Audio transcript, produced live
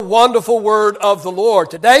Wonderful word of the Lord.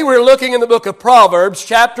 Today we're looking in the book of Proverbs,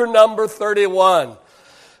 chapter number 31.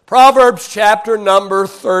 Proverbs, chapter number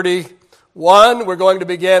 31. We're going to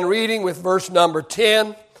begin reading with verse number 10.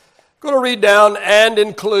 I'm going to read down and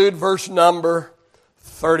include verse number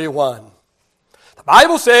 31. The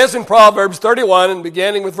Bible says in Proverbs 31, and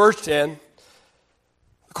beginning with verse 10,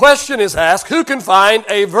 the question is asked, who can find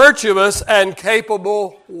a virtuous and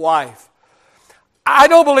capable wife? I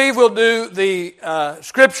don't believe we'll do the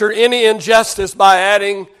scripture any injustice by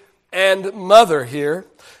adding "and mother" here,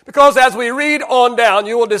 because as we read on down,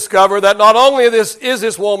 you will discover that not only is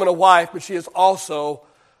this woman a wife, but she is also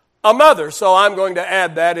a mother. So I'm going to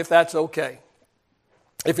add that if that's okay.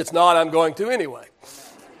 If it's not, I'm going to anyway.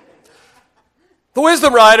 The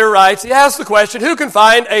wisdom writer writes, he asks the question, who can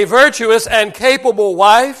find a virtuous and capable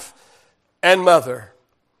wife and mother?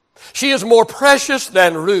 She is more precious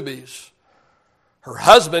than rubies. Her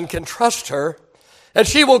husband can trust her, and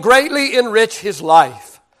she will greatly enrich his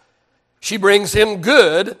life. She brings him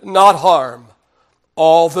good, not harm,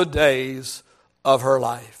 all the days of her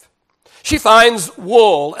life. She finds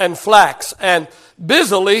wool and flax and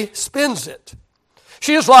busily spins it.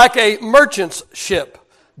 She is like a merchant's ship,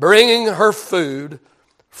 bringing her food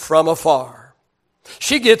from afar.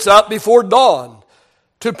 She gets up before dawn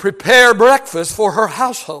to prepare breakfast for her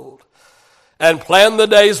household and plan the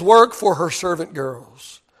day's work for her servant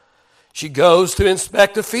girls. She goes to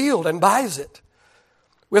inspect a field and buys it.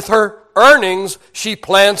 With her earnings, she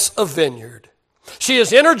plants a vineyard. She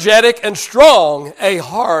is energetic and strong, a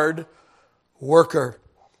hard worker.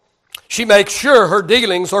 She makes sure her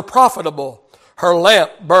dealings are profitable. Her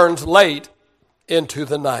lamp burns late into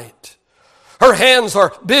the night. Her hands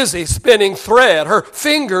are busy spinning thread, her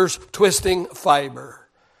fingers twisting fiber.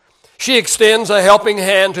 She extends a helping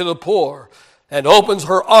hand to the poor and opens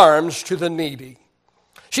her arms to the needy.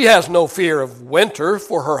 She has no fear of winter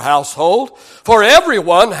for her household, for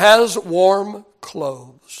everyone has warm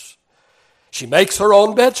clothes. She makes her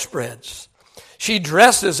own bedspreads. She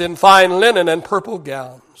dresses in fine linen and purple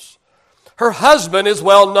gowns. Her husband is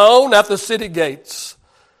well known at the city gates,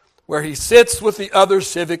 where he sits with the other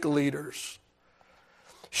civic leaders.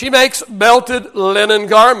 She makes belted linen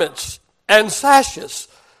garments and sashes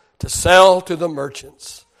to sell to the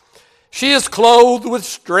merchants. She is clothed with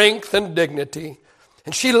strength and dignity,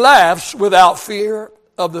 and she laughs without fear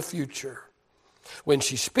of the future. When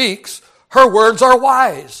she speaks, her words are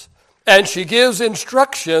wise, and she gives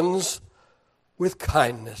instructions with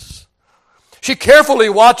kindness. She carefully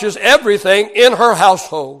watches everything in her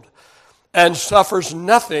household and suffers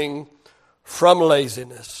nothing from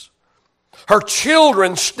laziness. Her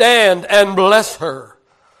children stand and bless her.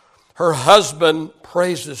 Her husband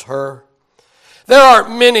praises her. There are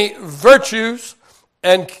many virtuous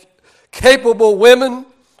and capable women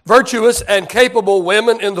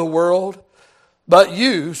in the world, but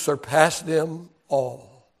you surpass them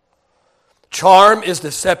all. Charm is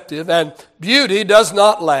deceptive and beauty does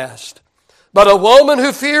not last, but a woman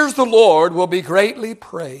who fears the Lord will be greatly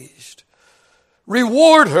praised.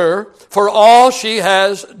 Reward her for all she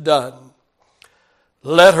has done.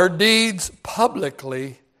 Let her deeds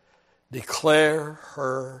publicly declare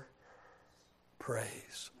her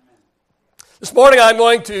praise. This morning I'm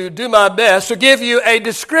going to do my best to give you a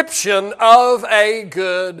description of a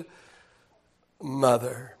good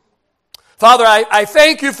mother. Father, I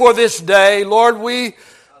thank you for this day. Lord, we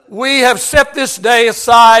have set this day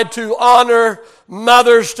aside to honor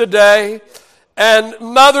mothers today, and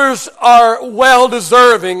mothers are well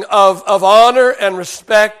deserving of honor and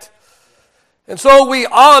respect. And so we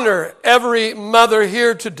honor every mother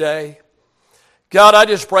here today. God, I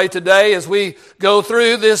just pray today as we go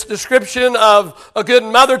through this description of a good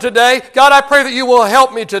mother today, God, I pray that you will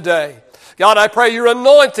help me today. God, I pray your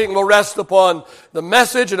anointing will rest upon the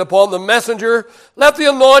message and upon the messenger. Let the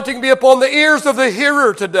anointing be upon the ears of the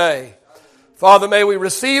hearer today. Father, may we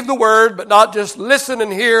receive the word, but not just listen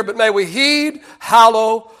and hear, but may we heed,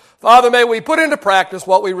 hallow. Father, may we put into practice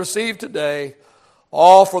what we receive today,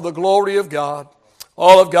 all for the glory of God.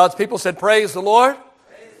 All of God's people said, praise the Lord.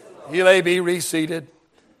 You may be reseated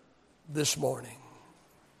this morning.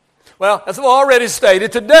 Well, as I've already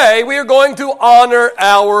stated, today we are going to honor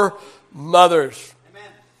our mothers. Amen.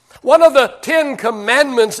 One of the 10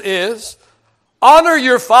 commandments is, honor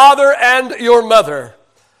your father and your mother,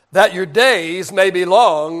 that your days may be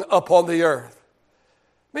long upon the earth.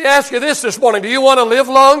 Let me ask you this morning, do you want to live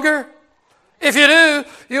longer? If you do,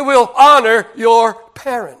 you will honor your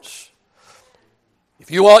parents. If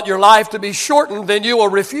you want your life to be shortened, then you will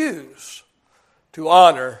refuse to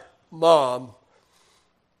honor mom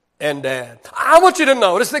and dad. I want you to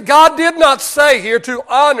notice that God did not say here to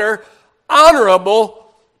honor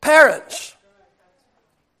honorable parents.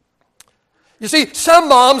 You see, some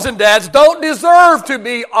moms and dads don't deserve to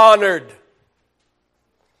be honored.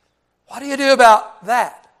 What do you do about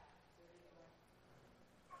that?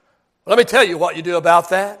 Let me tell you what you do about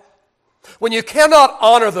that. When you cannot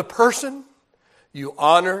honor the person, you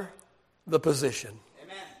honor the position.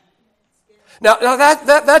 Amen. Now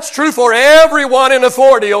that's true for everyone in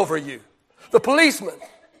authority over you. The policeman.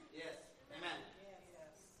 Yes. Amen.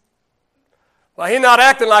 Well, he's not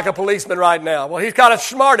acting like a policeman right now. Well, he's kind of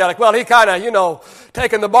smart aleck. Well, he kind of,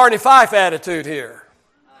 taking the Barney Fife attitude here.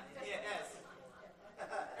 Yes.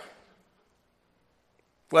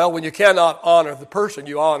 Well, when you cannot honor the person,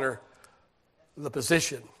 you honor the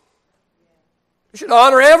position. You should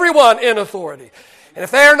honor everyone in authority. And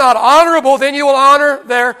if they're not honorable, then you will honor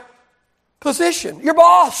their position, your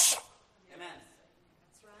boss. Amen.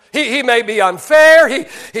 He may be unfair.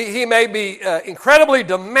 He may be incredibly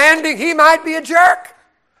demanding. He might be a jerk.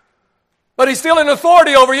 But he's still in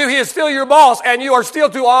authority over you. He is still your boss, and you are still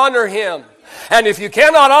to honor him. And if you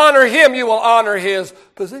cannot honor him, you will honor his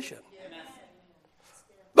position. Amen.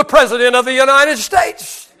 The President of the United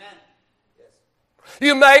States.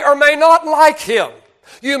 You may or may not like him.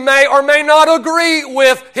 You may or may not agree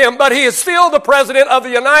with him, but he is still the President of the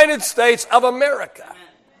United States of America.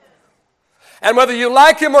 And whether you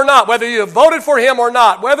like him or not, whether you have voted for him or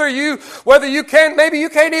not, maybe you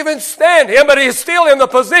can't even stand him, but he is still in the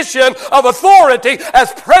position of authority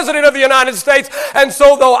as President of the United States. And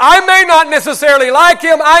so though I may not necessarily like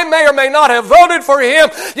him, I may or may not have voted for him,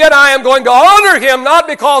 yet I am going to honor him not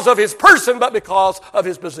because of his person, but because of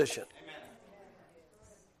his position.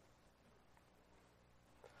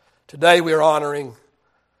 Today we are honoring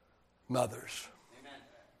mothers. Amen.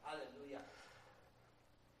 Hallelujah.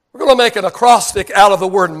 We're going to make an acrostic out of the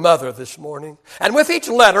word mother this morning. And with each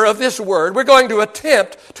letter of this word, we're going to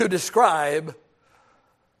attempt to describe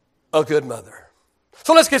a good mother.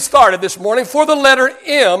 So let's get started this morning. For the letter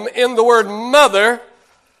M in the word mother,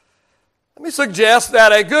 let me suggest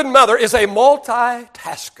that a good mother is a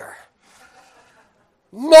multitasker.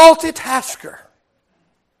 Multitasker.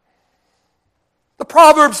 The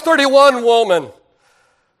Proverbs 31 woman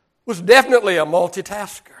was definitely a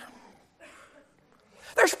multitasker.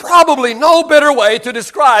 There's probably no better way to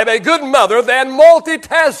describe a good mother than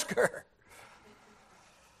multitasker.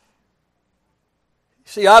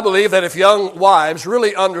 See, I believe that if young wives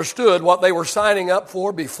really understood what they were signing up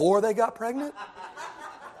for before they got pregnant,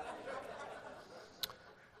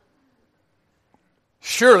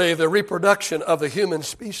 surely the reproduction of the human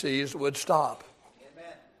species would stop.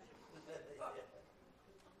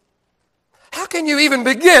 How can you even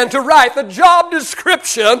begin to write the job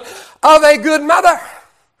description of a good mother?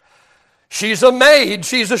 She's a maid.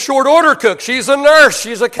 She's a short order cook. She's a nurse.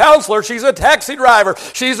 She's a counselor. She's a taxi driver.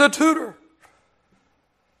 She's a tutor.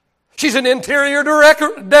 She's an interior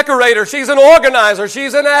decorator. She's an organizer.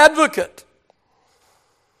 She's an advocate.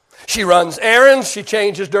 She runs errands. She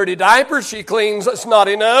changes dirty diapers. She cleans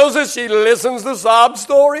snotty noses. She listens to sob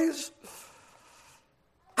stories.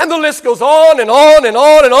 And the list goes on and on and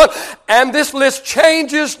on and on. And this list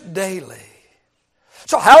changes daily.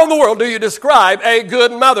 So how in the world do you describe a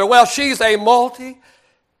good mother? Well, she's a multitasker.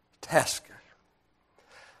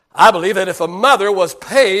 I believe that if a mother was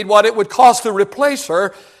paid what it would cost to replace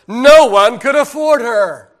her, no one could afford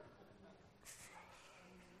her.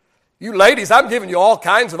 You ladies, I'm giving you all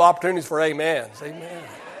kinds of opportunities for amens. Amen.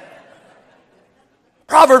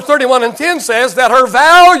 Proverbs 31:10 says that her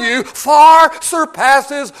value far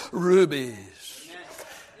surpasses rubies.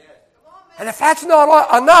 And if that's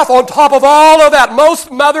not enough, on top of all of that,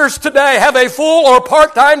 most mothers today have a full or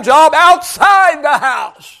part-time job outside the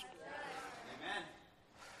house.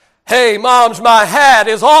 Hey, moms, my hat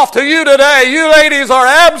is off to you today. You ladies are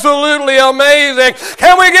absolutely amazing.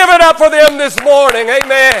 Can we give it up for them this morning?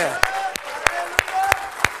 Amen.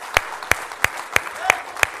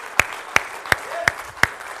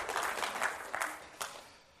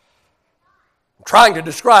 Trying to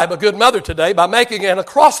describe a good mother today by making an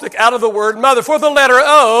acrostic out of the word mother. For the letter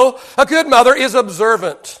O, a good mother is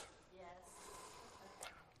observant.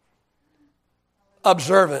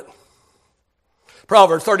 Observant.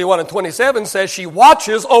 Proverbs 31:27 says she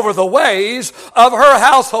watches over the ways of her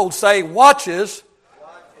household. Say watches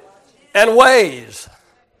and ways.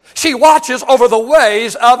 She watches over the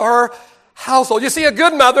ways of her household. You see, a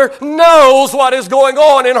good mother knows what is going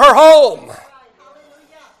on in her home.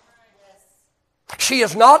 She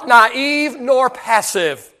is not naive nor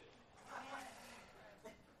passive.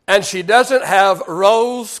 And she doesn't have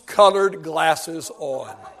rose-colored glasses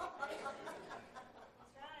on.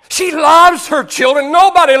 She loves her children.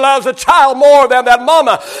 Nobody loves a child more than that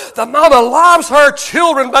mama. The mama loves her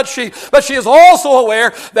children, but she is also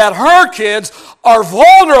aware that her kids are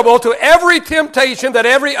vulnerable to every temptation that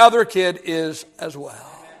every other kid is as well.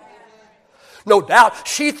 No doubt,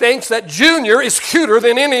 she thinks that Junior is cuter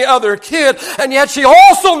than any other kid, and yet she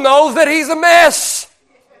also knows that he's a mess.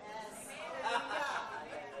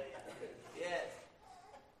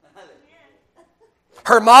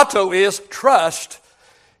 Her motto is, trust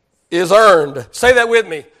is earned. Say that with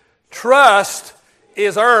me. Trust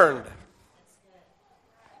is earned.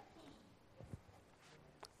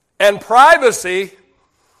 And privacy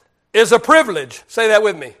is a privilege. Say that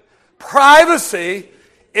with me. Privacy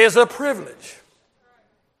is a privilege.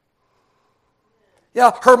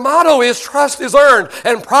 Yeah, her motto is trust is earned.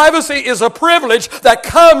 And privacy is a privilege that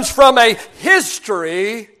comes from a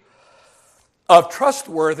history of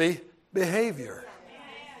trustworthy behavior.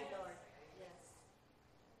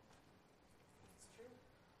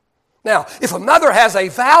 Now, if a mother has a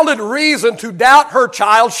valid reason to doubt her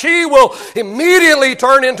child, she will immediately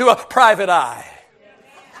turn into a private eye.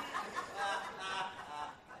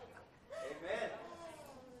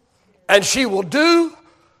 And she will do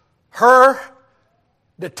her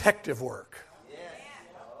detective work.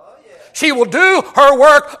 She will do her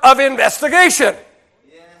work of investigation.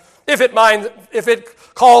 If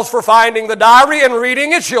it calls for finding the diary and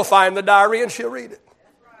reading it, she'll find the diary and she'll read it.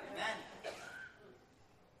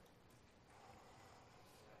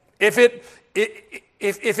 If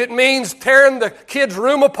it means tearing the kid's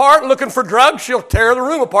room apart looking for drugs, she'll tear the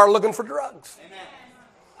room apart looking for drugs. Amen.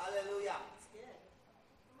 Hallelujah.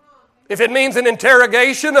 If it means an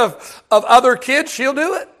interrogation of other kids, she'll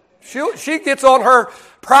do it. She gets on her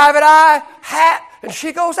private eye hat and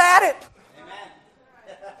she goes at it.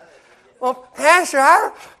 Well, Pastor,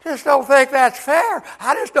 I just don't think that's fair.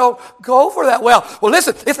 I just don't go for that. Well,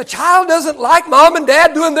 listen, if the child doesn't like mom and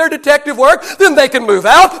dad doing their detective work, then they can move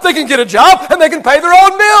out, they can get a job, and they can pay their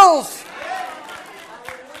own bills.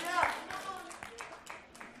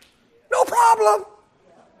 No problem.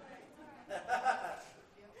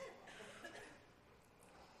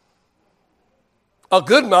 A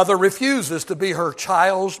good mother refuses to be her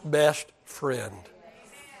child's best friend.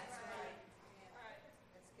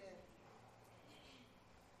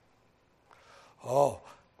 Oh,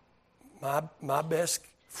 my best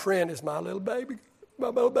friend is my little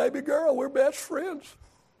baby girl. We're best friends.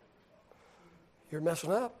 You're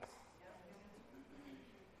messing up.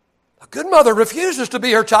 A good mother refuses to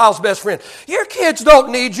be her child's best friend. Your kids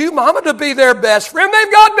don't need you, mama, to be their best friend.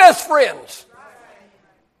 They've got best friends.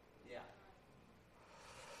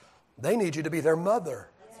 They need you to be their mother.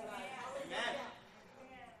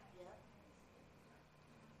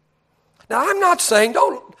 Now, I'm not saying,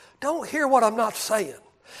 don't hear what I'm not saying.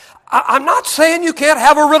 I'm not saying you can't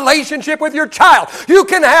have a relationship with your child. You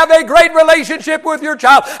can have a great relationship with your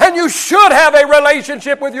child, and you should have a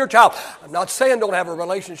relationship with your child. I'm not saying don't have a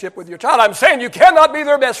relationship with your child. I'm saying you cannot be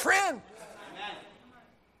their best friend.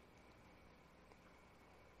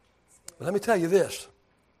 But let me tell you this.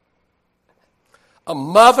 A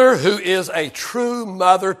mother who is a true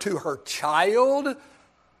mother to her child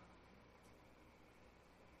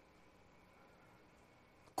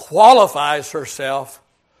qualifies herself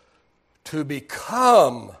to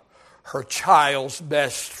become her child's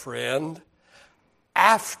best friend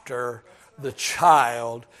after the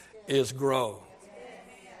child is grown.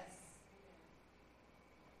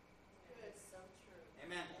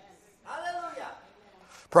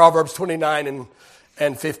 Proverbs 29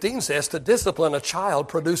 and 15 says, to discipline a child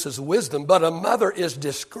produces wisdom, but a mother is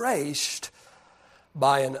disgraced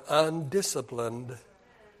by an undisciplined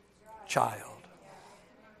child.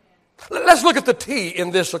 Let's look at the T in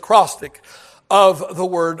this acrostic of the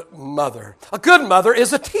word mother. A good mother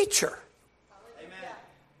is a teacher. Amen.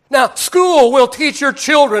 Now, school will teach your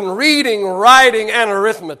children reading, writing, and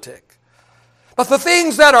arithmetic. But the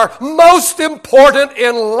things that are most important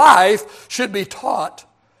in life should be taught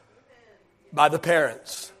by the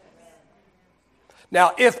parents.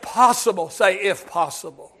 Now, if possible, say if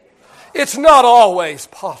possible. It's not always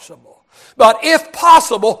possible. But if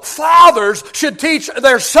possible, fathers should teach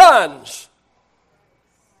their sons.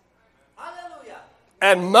 Hallelujah.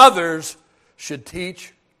 And mothers should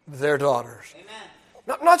teach their daughters.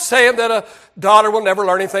 Amen. I'm not saying that a daughter will never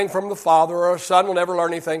learn anything from the father or a son will never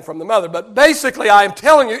learn anything from the mother. But basically, I'm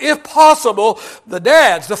telling you, if possible, the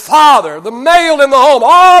dads, the father, the male in the home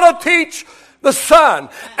ought to teach the son.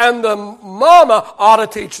 And the mama ought to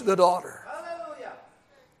teach the daughter.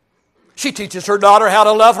 She teaches her daughter how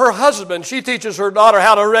to love her husband. She teaches her daughter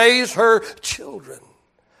how to raise her children.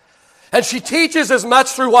 And she teaches as much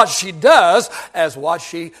through what she does as what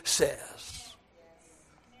she says.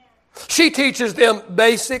 She teaches them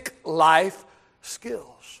basic life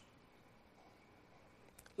skills.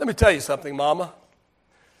 Let me tell you something, Mama.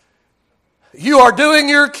 You are doing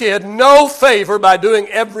your kid no favor by doing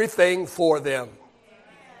everything for them.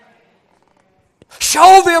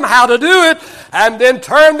 Show them how to do it and then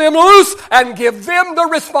turn them loose and give them the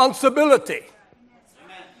responsibility.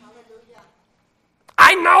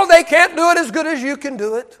 I know they can't do it as good as you can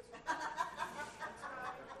do it.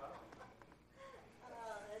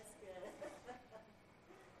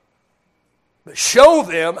 But show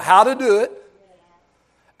them how to do it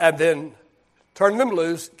and then turn them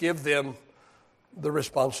loose, give them the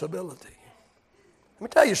responsibility. Let me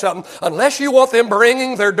tell you something. Unless you want them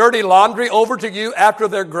bringing their dirty laundry over to you after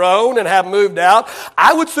they're grown and have moved out,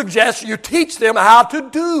 I would suggest you teach them how to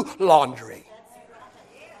do laundry.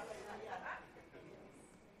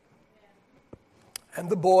 And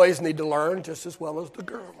the boys need to learn just as well as the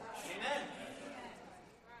girls.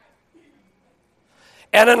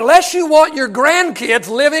 And unless you want your grandkids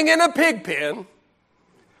living in a pig pen,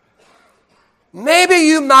 maybe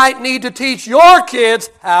you might need to teach your kids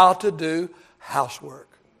how to do housework.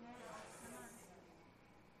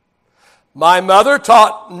 My mother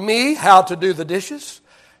taught me how to do the dishes,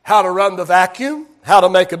 how to run the vacuum, how to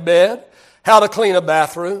make a bed, how to clean a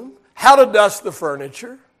bathroom, how to dust the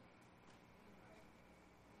furniture.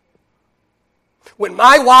 When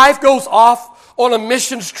my wife goes off on a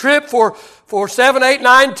missions trip for 7, 8,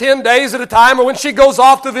 9, 10 days at a time, or when she goes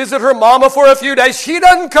off to visit her mama for a few days, she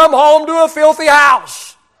doesn't come home to a filthy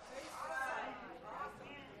house.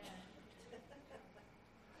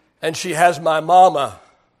 And she has my mama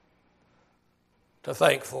to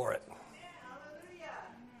thank for it.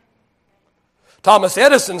 Thomas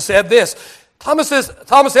Edison said this. Thomas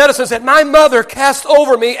Edison said, "My mother cast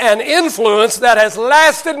over me an influence that has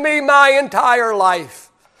lasted me my entire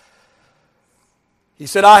life." He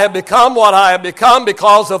said, "I have become what I have become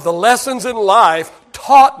because of the lessons in life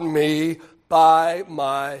taught me by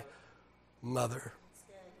my mother."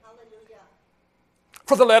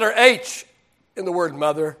 For the letter H in the word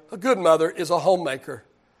mother, a good mother is a homemaker.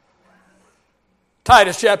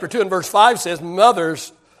 Titus chapter 2 and verse 5 says,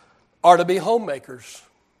 mothers are to be homemakers.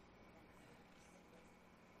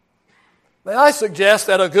 May I suggest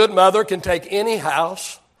that a good mother can take any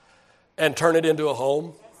house and turn it into a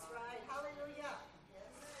home? That's right. Hallelujah.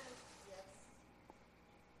 Yes.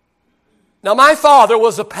 Now, my father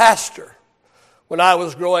was a pastor when I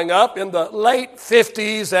was growing up in the late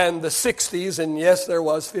 50s and the 60s, and yes, there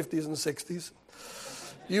was 50s and 60s.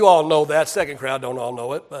 You all know that. Second crowd don't all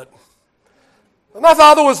know it, but my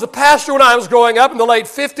father was the pastor when I was growing up in the late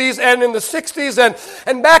 50s and in the 60s,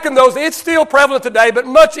 and back in those, it's still prevalent today, but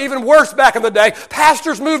much even worse back in the day.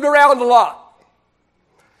 Pastors moved around a lot.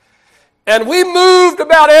 And we moved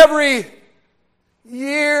about every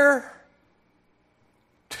year,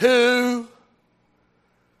 2.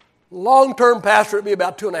 Long-term pastor would be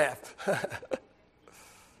about 2.5.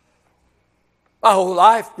 My whole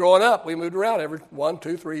life growing up, we moved around every 1,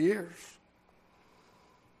 2, 3 years.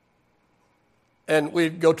 And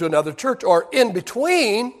we'd go to another church, or in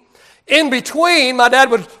between, my dad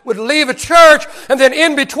would leave a church, and then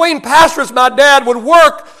in between pastors, my dad would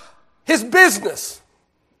work his business.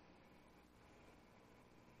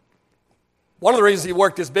 One of the reasons he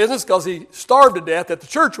worked his business because he starved to death at the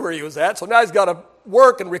church where he was at, so now he's got to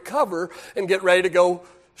work and recover and get ready to go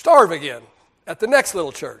starve again at the next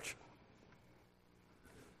little church.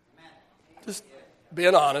 Just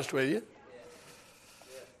being honest with you.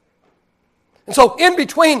 And so in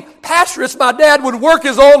between pastorates, my dad would work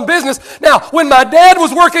his own business. Now, when my dad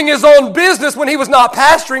was working his own business, when he was not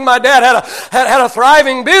pastoring, my dad had a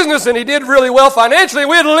thriving business and he did really well financially.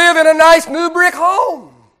 We'd live in a nice new brick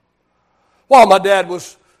home while my dad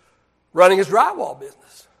was running his drywall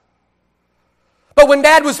business. But when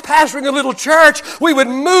Dad was pastoring a little church, we would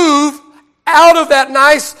move out of that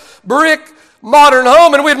nice brick modern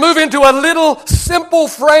home, and we'd move into a little simple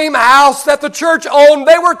frame house that the church owned.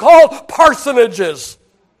 They were called parsonages.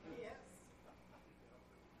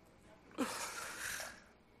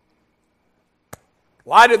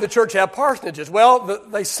 Why did the church have parsonages? Well,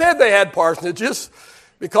 they said they had parsonages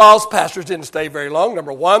because pastors didn't stay very long.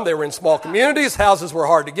 Number one, they were in small communities. Houses were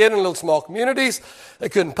hard to get in little small communities. They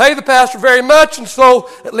couldn't pay the pastor very much, and so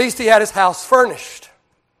at least he had his house furnished.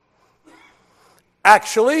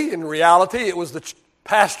 Actually, in reality, it was the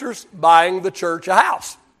pastors buying the church a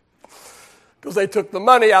house because they took the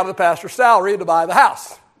money out of the pastor's salary to buy the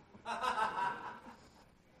house.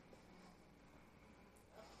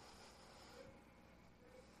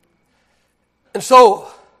 And so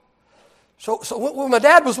So when my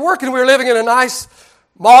dad was working, we were living in a nice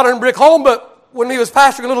modern brick home, but when he was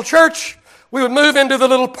pastoring a little church, we would move into the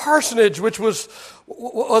little parsonage, which was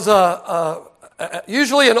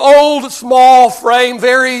usually an old, small frame,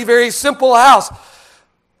 very, very simple house.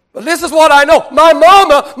 But this is what I know. My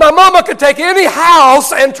mama could take any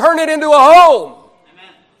house and turn it into a home.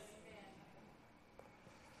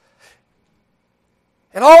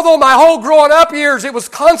 And although my whole growing up years, it was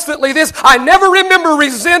constantly this, I never remember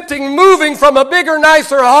resenting moving from a bigger,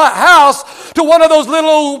 nicer house to one of those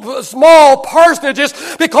little small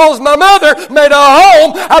parsonages because my mother made a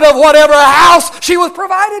home out of whatever house she was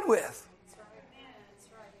provided with.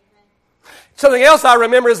 Something else I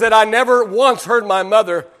remember is that I never once heard my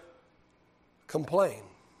mother complain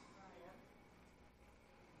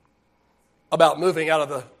about moving out of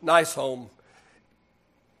the nice home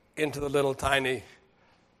into the little tiny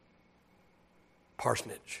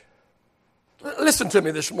parsonage. Listen to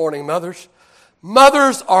me this morning, mothers.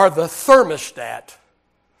 Mothers are the thermostat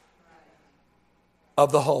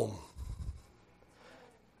of the home.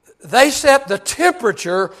 They set the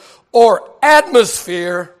temperature or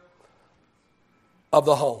atmosphere of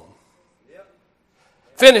the home.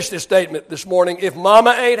 Finish this statement this morning. If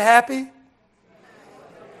mama ain't happy,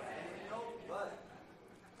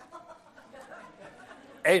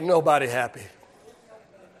 ain't nobody happy.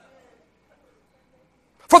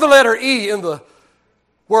 For the letter E in the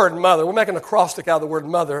word mother, we're making an acrostic out of the word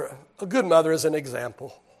mother. A good mother is an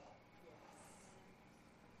example.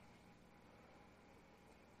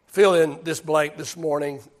 Fill in this blank this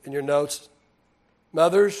morning in your notes.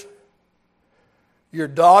 Mothers, your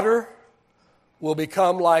daughter will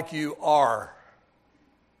become like you are,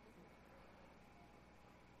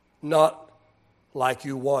 not like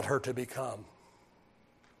you want her to become.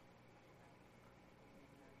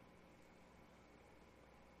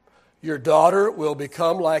 Your daughter will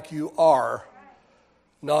become like you are,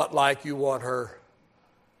 not like you want her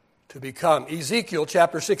to become. Ezekiel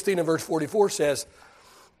chapter 16 and verse 44 says,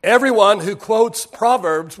 everyone who quotes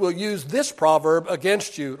Proverbs will use this proverb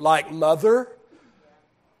against you, like mother,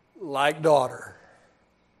 like daughter.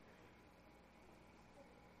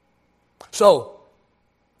 So,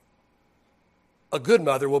 a good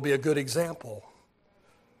mother will be a good example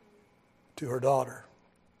to her daughter.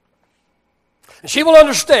 And she will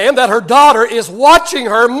understand that her daughter is watching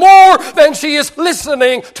her more than she is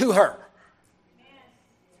listening to her.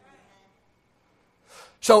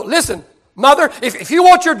 So listen, mother, if you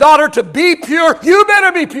want your daughter to be pure, you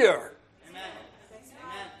better be pure. Amen.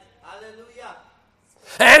 Amen. Hallelujah.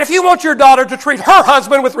 And if you want your daughter to treat her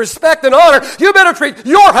husband with respect and honor, you better treat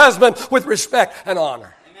your husband with respect and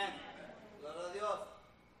honor.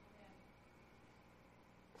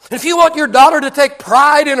 If you want your daughter to take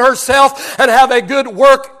pride in herself and have a good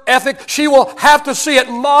work ethic, she will have to see it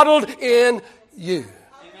modeled in you.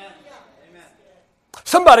 Amen. Amen.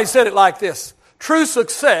 Somebody said it like this: true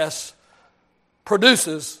success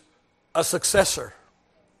produces a successor.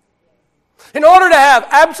 In order to have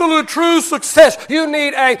absolute true success, you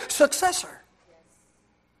need a successor.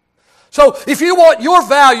 So if you want your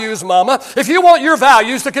values, mama, if you want your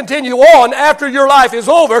values to continue on after your life is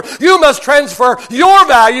over, you must transfer your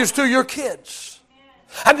values to your kids.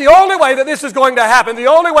 And the only way that this is going to happen, the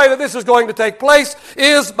only way that this is going to take place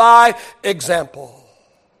is by example.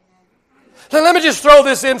 Now let me just throw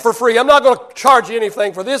this in for free. I'm not going to charge you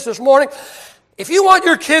anything for this morning. If you want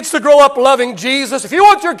your kids to grow up loving Jesus, if you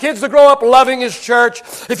want your kids to grow up loving His church,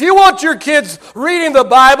 if you want your kids reading the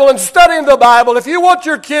Bible and studying the Bible, if you want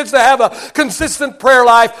your kids to have a consistent prayer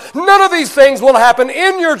life, none of these things will happen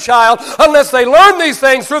in your child unless they learn these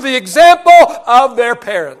things through the example of their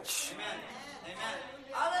parents. Amen. Amen.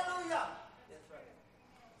 Hallelujah.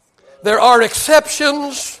 There are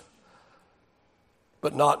exceptions,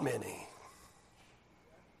 but not many.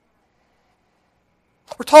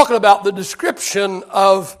 We're talking about the description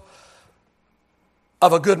of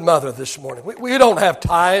a good mother this morning. We don't have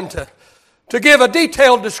time to give a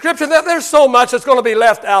detailed description. There's so much that's going to be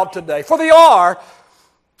left out today. For the R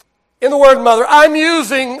in the word mother, I'm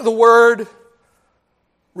using the word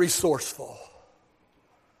resourceful.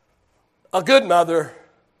 A good mother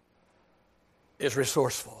is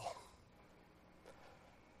resourceful.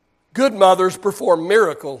 Good mothers perform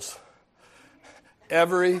miracles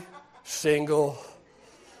every single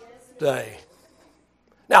day.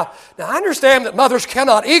 Now I understand that mothers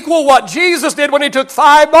cannot equal what Jesus did when He took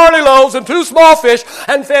 5 barley loaves and 2 small fish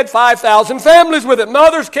and fed 5,000 families with it.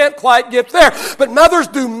 Mothers can't quite get there. But mothers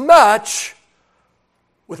do much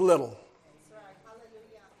with little.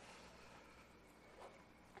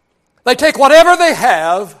 They take whatever they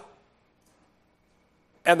have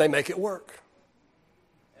and they make it work.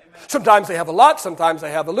 Sometimes they have a lot, sometimes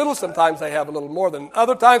they have a little, sometimes they have a little more than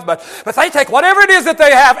other times, but they take whatever it is that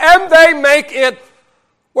they have and they make it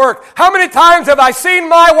work. How many times have I seen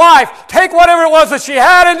my wife take whatever it was that she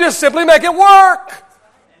had and just simply make it work?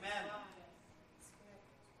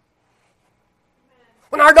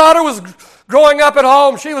 When our daughter was growing up at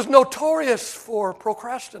home, she was notorious for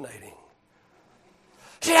procrastinating.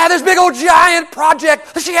 She had this big old giant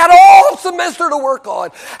project that she had all semester to work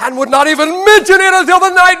on and would not even mention it until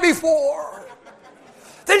the night before.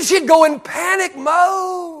 Then she'd go in panic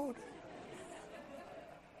mode.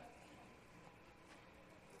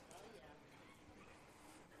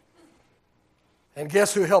 And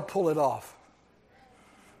guess who helped pull it off?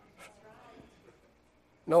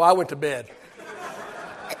 No, I went to bed.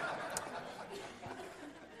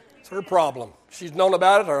 It's her problem. She's known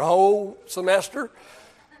about it her whole semester.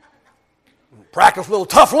 Practice a little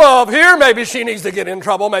tough love here. Maybe she needs to get in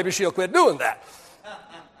trouble. Maybe she'll quit doing that.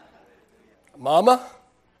 Mama?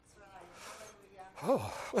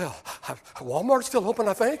 Oh, well, Walmart's still open,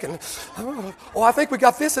 I think. And I think we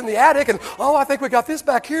got this in the attic. And I think we got this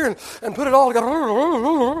back here. And put it all together.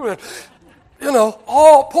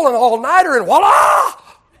 All pulling an all-nighter and voila!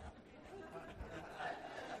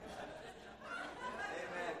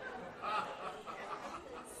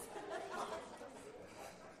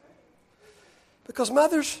 Because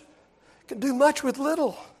mothers can do much with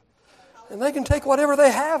little. And they can take whatever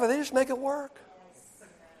they have and they just make it work.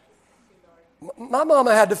 My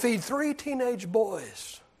mama had to feed 3 teenage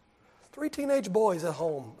boys. 3 teenage boys at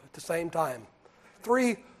home at the same time.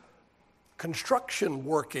 3 construction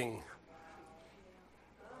working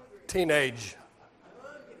teenage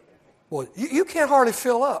boys. You can't hardly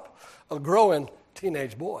fill up a growing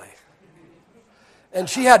teenage boy. And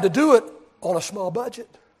she had to do it on a small budget.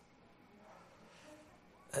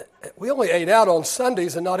 We only ate out on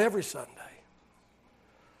Sundays and not every Sunday.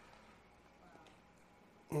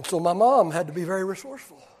 And so my mom had to be very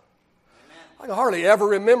resourceful. I can hardly ever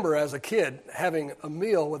remember as a kid having a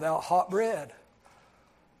meal without hot bread.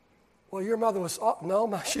 Well, your mother was,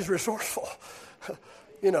 she's resourceful.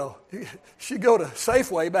 She'd go to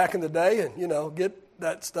Safeway back in the day and, get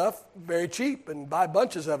that stuff very cheap and buy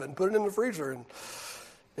bunches of it and put it in the freezer.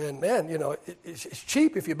 And man, it's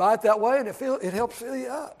cheap if you buy it that way, and it helps fill you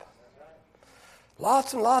up.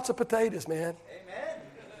 Lots and lots of potatoes, man. Amen.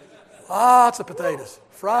 Lots of potatoes.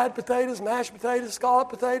 Fried potatoes, mashed potatoes,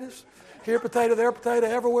 scalloped potatoes. Here potato, there potato,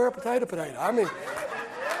 everywhere potato. I mean,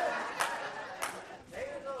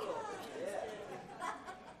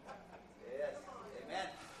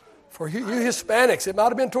 for you Hispanics, it might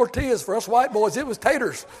have been tortillas. For us white boys, it was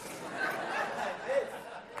taters.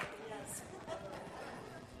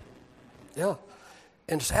 Yeah.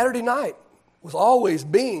 And Saturday night was always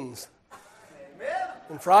beans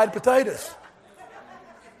and fried potatoes.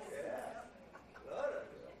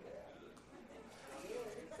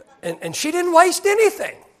 And she didn't waste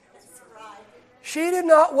anything. She did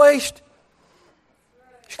not waste.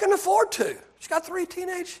 She couldn't afford to. She's got 3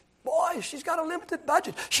 teenage boys. She's got a limited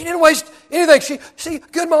budget. She didn't waste anything.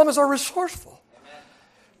 Good mamas are resourceful.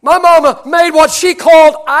 My mama made what she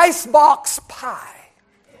called icebox pie.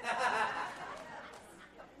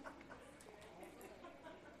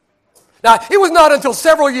 Now, it was not until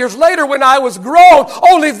several years later when I was grown,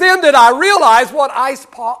 only then did I realize what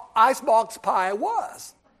icebox pie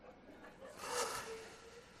was. You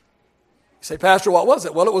say, Pastor, what was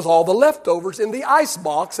it? Well, it was all the leftovers in the ice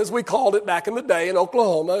box, as we called it back in the day in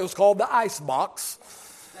Oklahoma. It was called the ice box,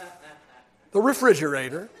 the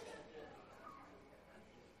refrigerator.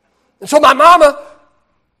 And so my mama,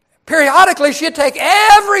 periodically, she'd take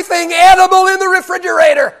everything edible in the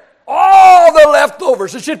refrigerator, all the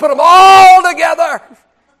leftovers, and she'd put them all together.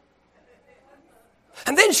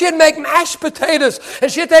 And then she'd make mashed potatoes,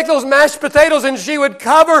 and she'd take those mashed potatoes and she would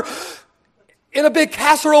cover in a big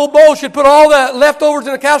casserole bowl. She'd put all the leftovers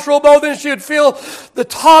in a casserole bowl, then she'd fill the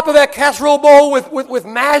top of that casserole bowl with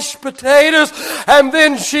mashed potatoes, and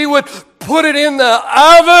then she would put it in the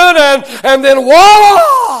oven, and then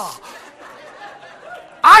voila!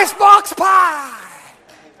 Icebox pie!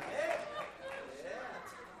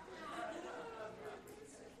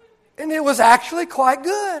 And it was actually quite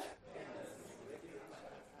good.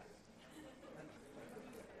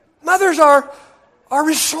 Mothers are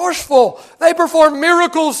resourceful. They perform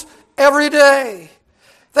miracles every day.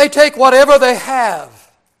 They take whatever they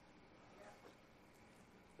have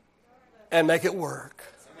and make it work.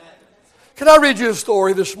 Can I read you a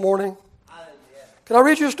story this morning? Can I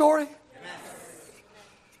read you a story?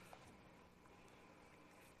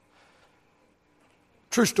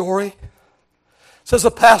 True story. It says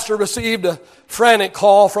a pastor received a frantic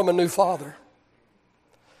call from a new father.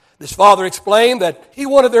 This father explained that he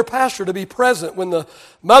wanted their pastor to be present when the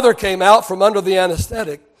mother came out from under the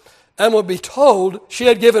anesthetic and would be told she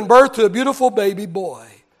had given birth to a beautiful baby boy,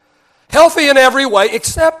 healthy in every way,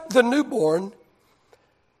 except the newborn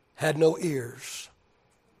had no ears.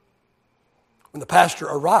 When the pastor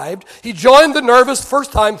arrived, he joined the nervous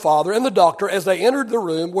first-time father and the doctor as they entered the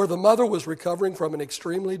room where the mother was recovering from an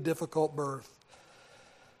extremely difficult birth.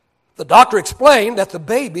 The doctor explained that the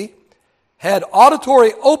baby had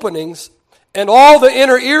auditory openings and all the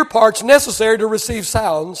inner ear parts necessary to receive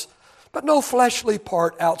sounds, but no fleshly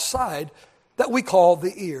part outside that we call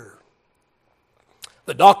the ear.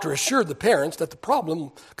 The doctor assured the parents that the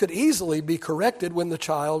problem could easily be corrected when the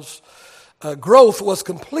child's growth was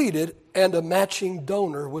completed and a matching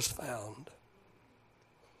donor was found.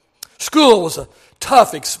 School was a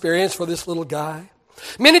tough experience for this little guy.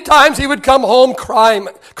 Many times he would come home crying,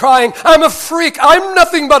 "I'm a freak. I'm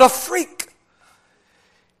nothing but a freak."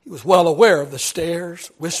 He was well aware of the stares,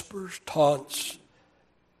 whispers, taunts,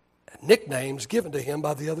 and nicknames given to him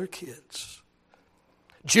by the other kids.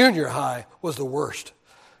 Junior high was the worst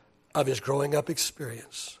of his growing up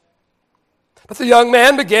experience. But the young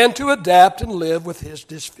man began to adapt and live with his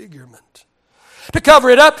disfigurement. To cover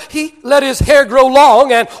it up, he let his hair grow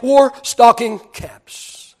long and wore stocking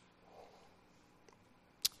caps.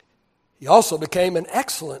 He also became an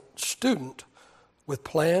excellent student with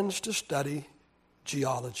plans to study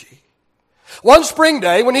geology. One spring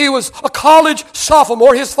day, when he was a college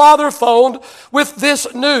sophomore, his father phoned with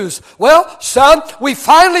this news. "Well, son, we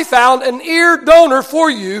finally found an ear donor for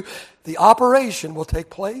you. The operation will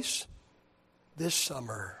take place this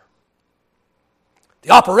summer."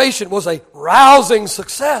 The operation was a rousing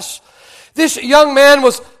success. This young man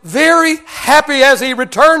was very happy as he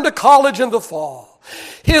returned to college in the fall.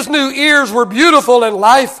 His new ears were beautiful and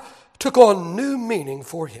life took on new meaning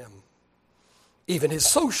for him. Even his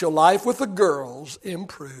social life with the girls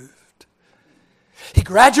improved. He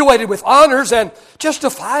graduated with honors and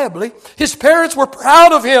justifiably, his parents were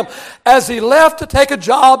proud of him as he left to take a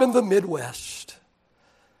job in the Midwest.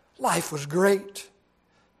 Life was great.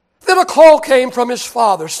 Then a call came from his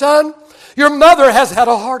father. "Son, your mother has had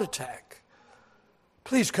a heart attack.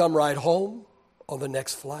 Please come right home on the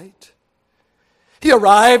next flight." He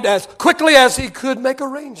arrived as quickly as he could make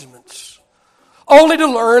arrangements, only to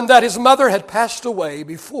learn that his mother had passed away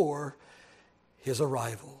before his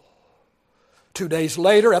arrival. 2 days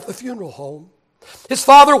later at the funeral home, his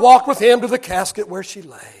father walked with him to the casket where she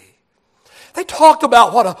lay. They talked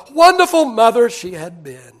about what a wonderful mother she had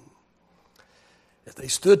been. As they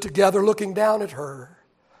stood together looking down at her,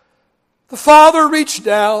 the father reached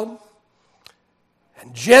down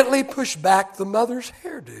and gently pushed back the mother's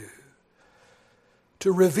hairdo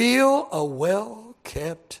to reveal a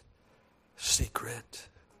well-kept secret.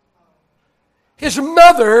 His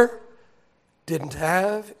mother didn't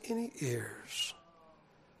have any ears.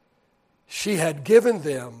 She had given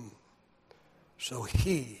them so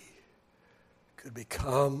he could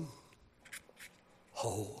become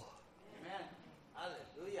whole. Amen.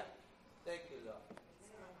 Hallelujah. Thank you, Lord.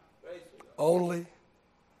 Praise you, Lord. Only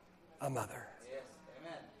a mother. Yes.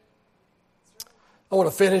 Amen. I want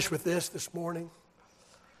to finish with this morning.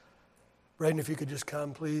 Braden, if you could just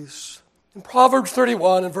come, please. In Proverbs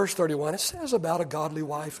 31 and verse 31, it says about a godly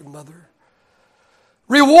wife and mother,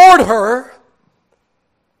 "Reward her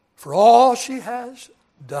for all she has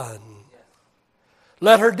done.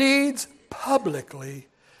 Let her deeds publicly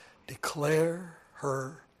declare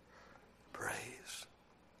her praise."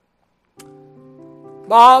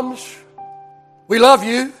 Moms, we love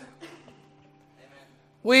you.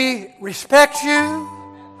 We respect you.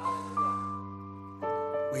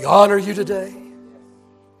 We honor you today.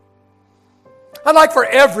 I'd like for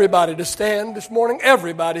everybody to stand this morning.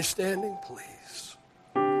 Everybody standing, please.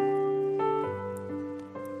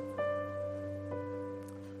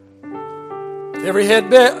 Every head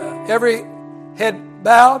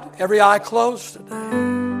bowed, every eye closed today.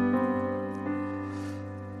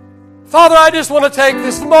 Father, I just want to take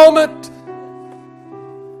this moment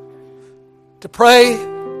to pray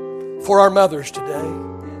for our mothers today.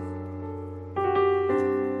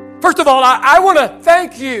 First of all, I want to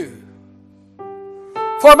thank you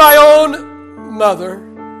for my own mother.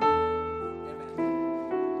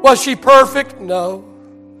 Was she perfect? No.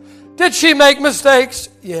 Did she make mistakes?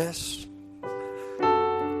 Yes.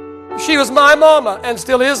 She was my mama and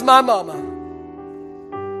still is my mama.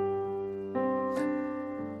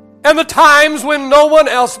 And the times when no one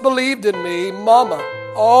else believed in me, mama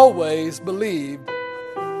always believed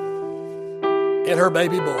in her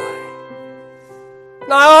baby boy.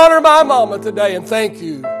 And I honor my mama today and thank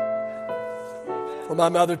you for my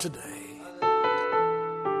mother today.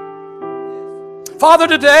 Father,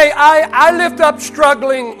 today I lift up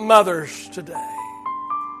struggling mothers today.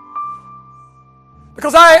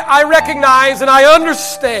 Because I recognize and I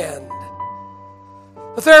understand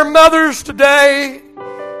that there are mothers today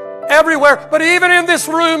everywhere, but even in this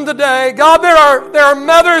room today, God, there are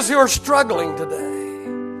mothers who are struggling today.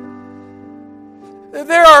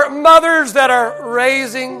 There are mothers that are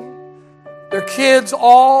raising their kids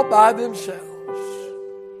all by themselves.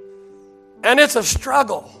 And it's a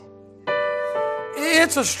struggle.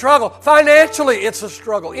 It's a struggle. Financially, it's a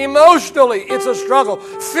struggle. Emotionally, it's a struggle.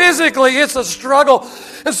 Physically, it's a struggle.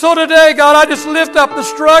 And so today, God, I just lift up the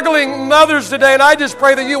struggling mothers today, and I just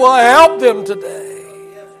pray that you will help them today.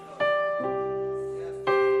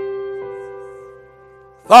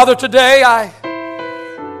 Father, today I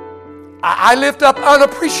lift up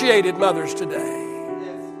unappreciated mothers today.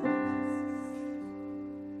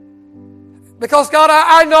 Because, God,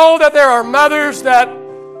 I know that there are mothers that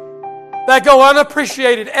go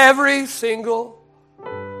unappreciated every single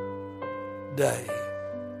day.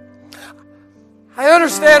 I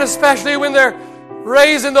understand, especially when they're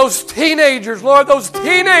raising those teenagers. Lord, those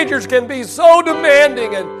teenagers can be so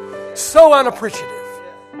demanding and so unappreciative.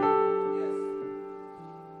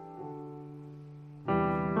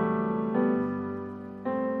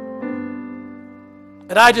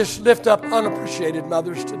 And I just lift up unappreciated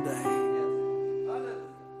mothers today.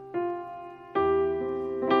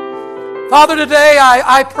 Father, today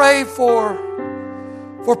I pray for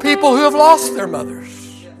people who have lost their mothers.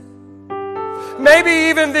 Maybe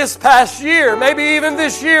even this past year, maybe even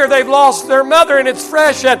this year they've lost their mother and it's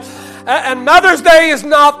fresh. And Mother's Day is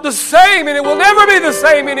not the same and it will never be the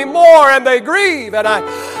same anymore, and they grieve. And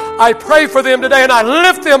I pray for them today and I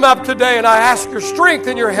lift them up today and I ask your strength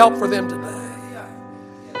and your help for them today.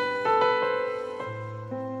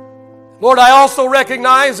 Lord, I also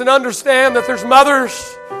recognize and understand that there's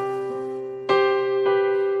mothers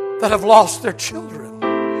that have lost their children.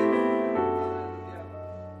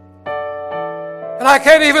 And I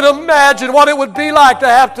can't even imagine what it would be like to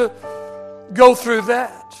have to go through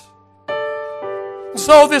that. And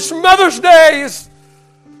so this Mother's Day is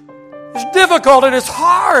difficult and it's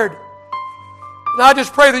hard. And I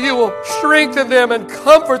just pray that you will strengthen them and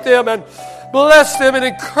comfort them and bless them and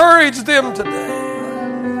encourage them today.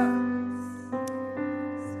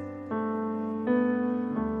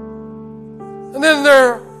 And then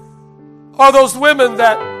there are those women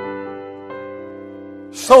that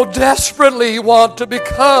so desperately want to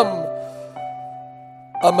become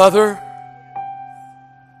a mother,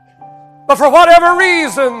 but for whatever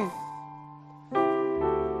reason,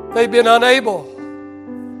 they've been unable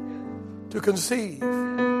to conceive.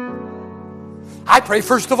 I pray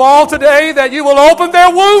first of all today that you will open their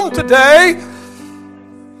womb today.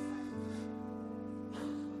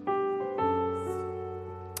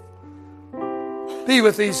 Be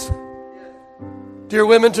with these dear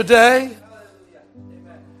women today.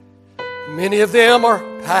 Many of them are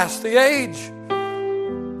past the age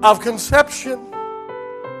of conception.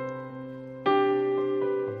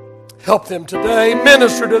 Help them today.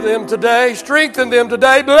 Minister to them today. Strengthen them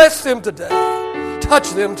today. Bless them today.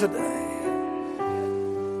 Touch them today.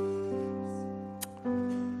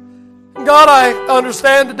 God, I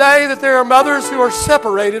understand today that there are mothers who are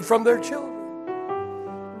separated from their children.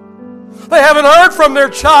 They haven't heard from their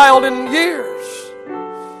child in years.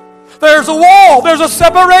 There's a wall. There's a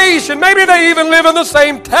separation. Maybe they even live in the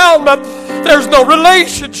same town, but there's no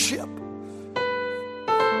relationship.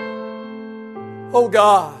 Oh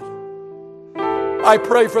God, I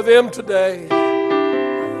pray for them today.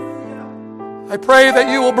 I pray that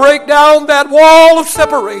you will break down that wall of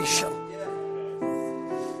separation.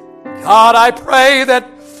 God, I pray that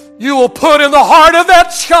you will put in the heart of that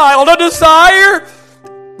child a desire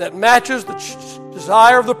that matches the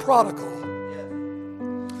desire of the prodigal,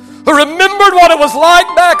 who remembered what it was like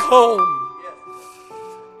back home.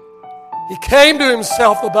 He came to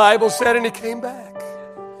himself, the Bible said, and he came back.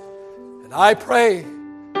 And I pray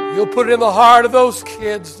you'll put it in the heart of those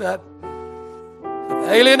kids that have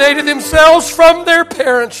alienated themselves from their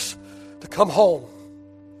parents to come home.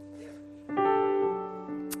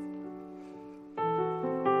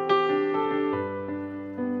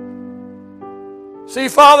 See,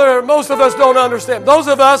 Father, most of us don't understand. Those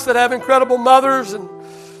of us that have incredible mothers and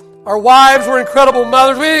our wives were incredible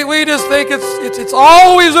mothers, we just think it's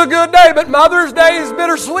always a good day, but Mother's Day is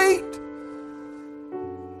bittersweet.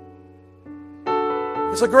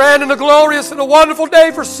 It's a grand and a glorious and a wonderful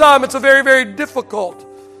day for some. It's a very, very difficult,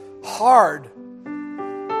 hard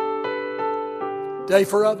day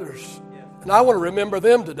for others. And I want to remember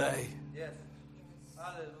them today.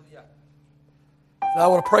 And I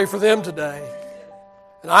want to pray for them today.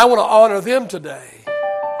 And I want to honor them today.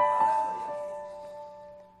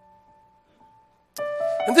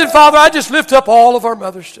 And then, Father, I just lift up all of our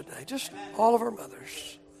mothers today. Just all of our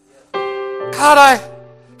mothers. God, I'm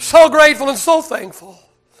so grateful and so thankful.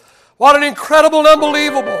 What an incredible and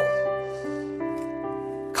unbelievable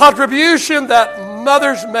contribution that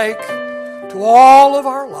mothers make to all of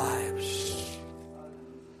our lives.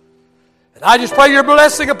 And I just pray your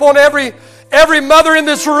blessing upon every mother in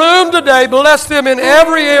this room today. Bless them in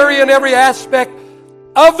every area and every aspect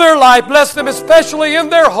of their life. Bless them especially in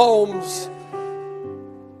their homes.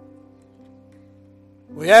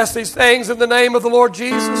 We ask these things in the name of the Lord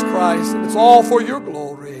Jesus Christ, and it's all for your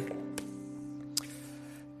glory.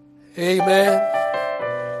 Amen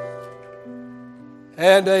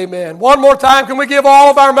and amen. One more time, can we give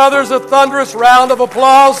all of our mothers a thunderous round of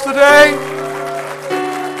applause today?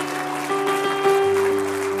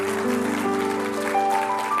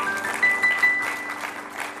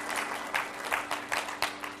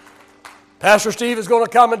 Pastor Steve is going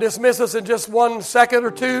to come and dismiss us in just 1 second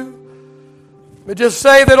or two. But just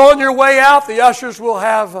say that on your way out, the ushers will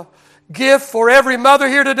have a gift for every mother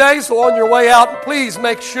here today. So on your way out, please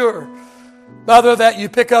make sure, mother, that you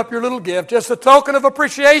pick up your little gift. Just a token of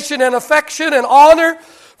appreciation and affection and honor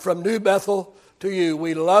from New Bethel to you.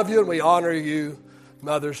 We love you and we honor you,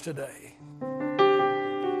 mothers, today.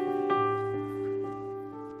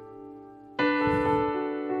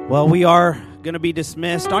 Well, we are going to be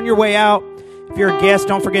dismissed. On your way out, if you're a guest,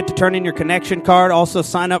 don't forget to turn in your connection card. Also,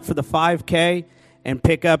 sign up for the 5K and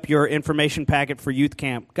pick up your information packet for youth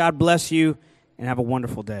camp. God bless you and have a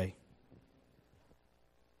wonderful day.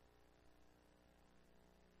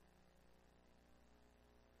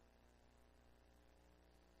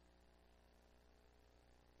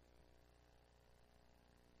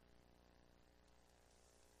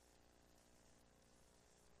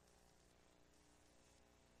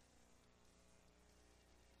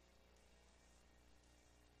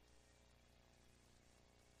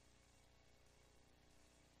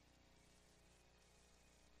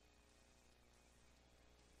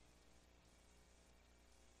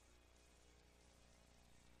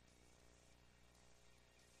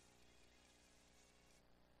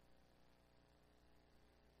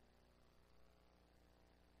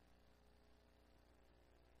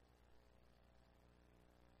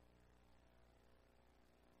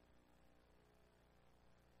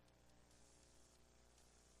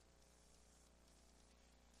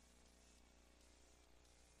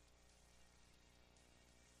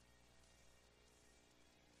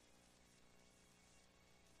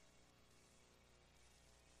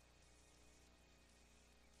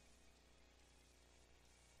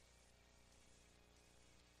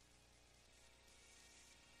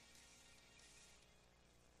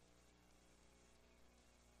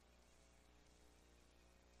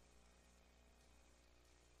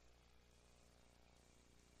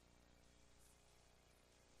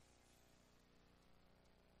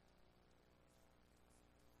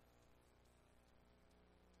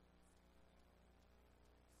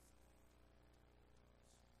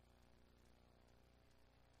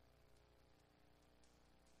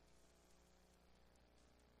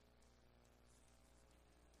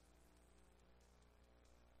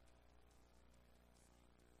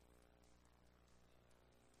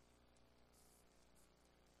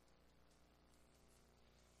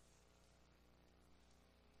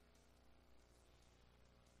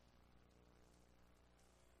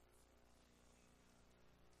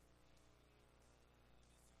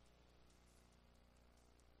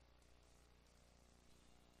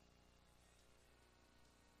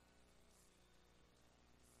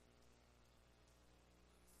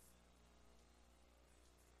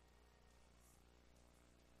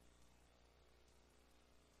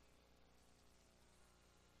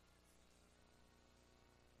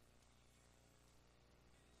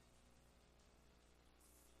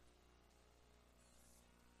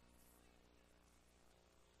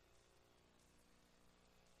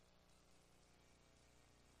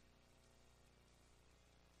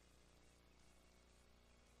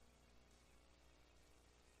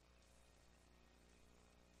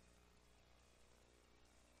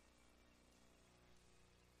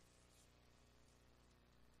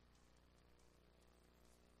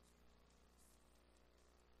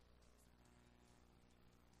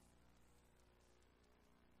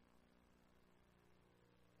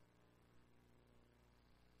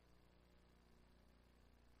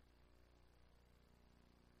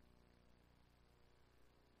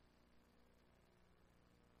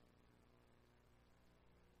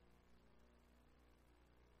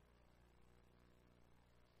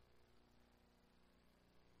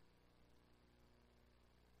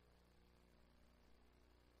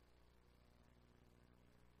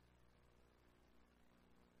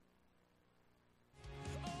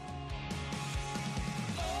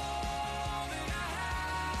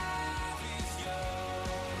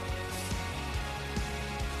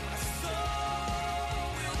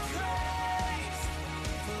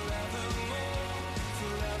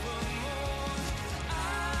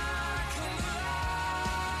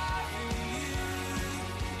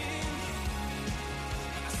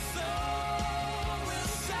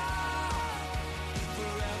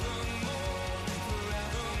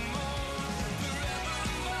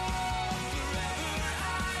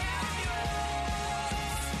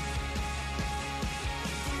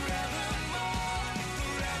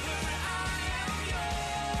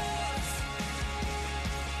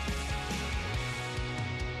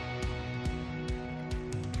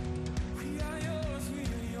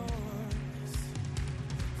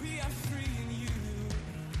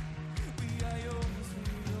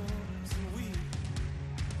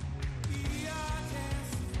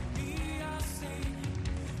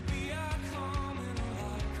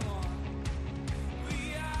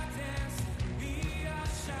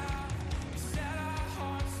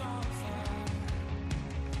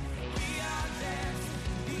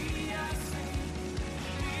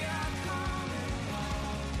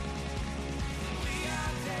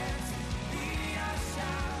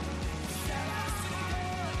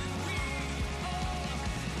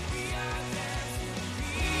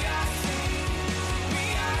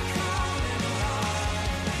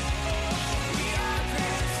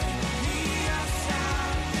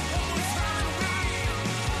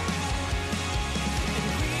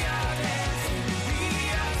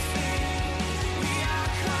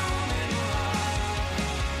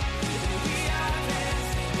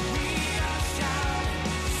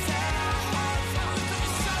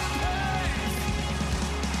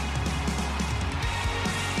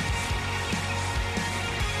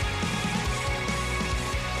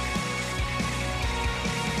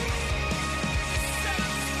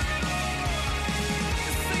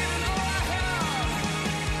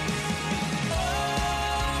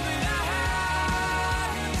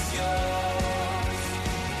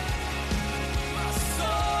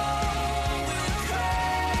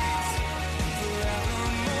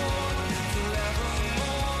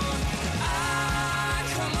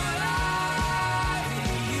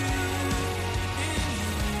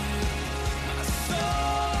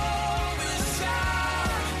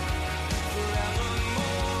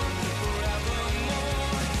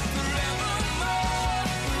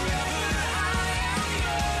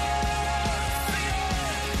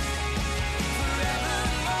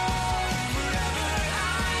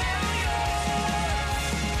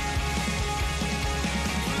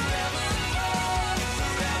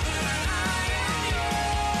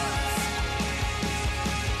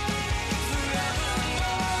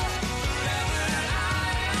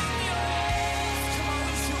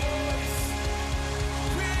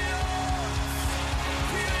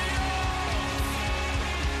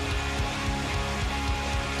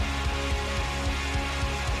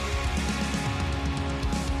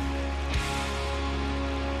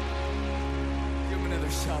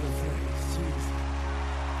 shout of praise, Jesus.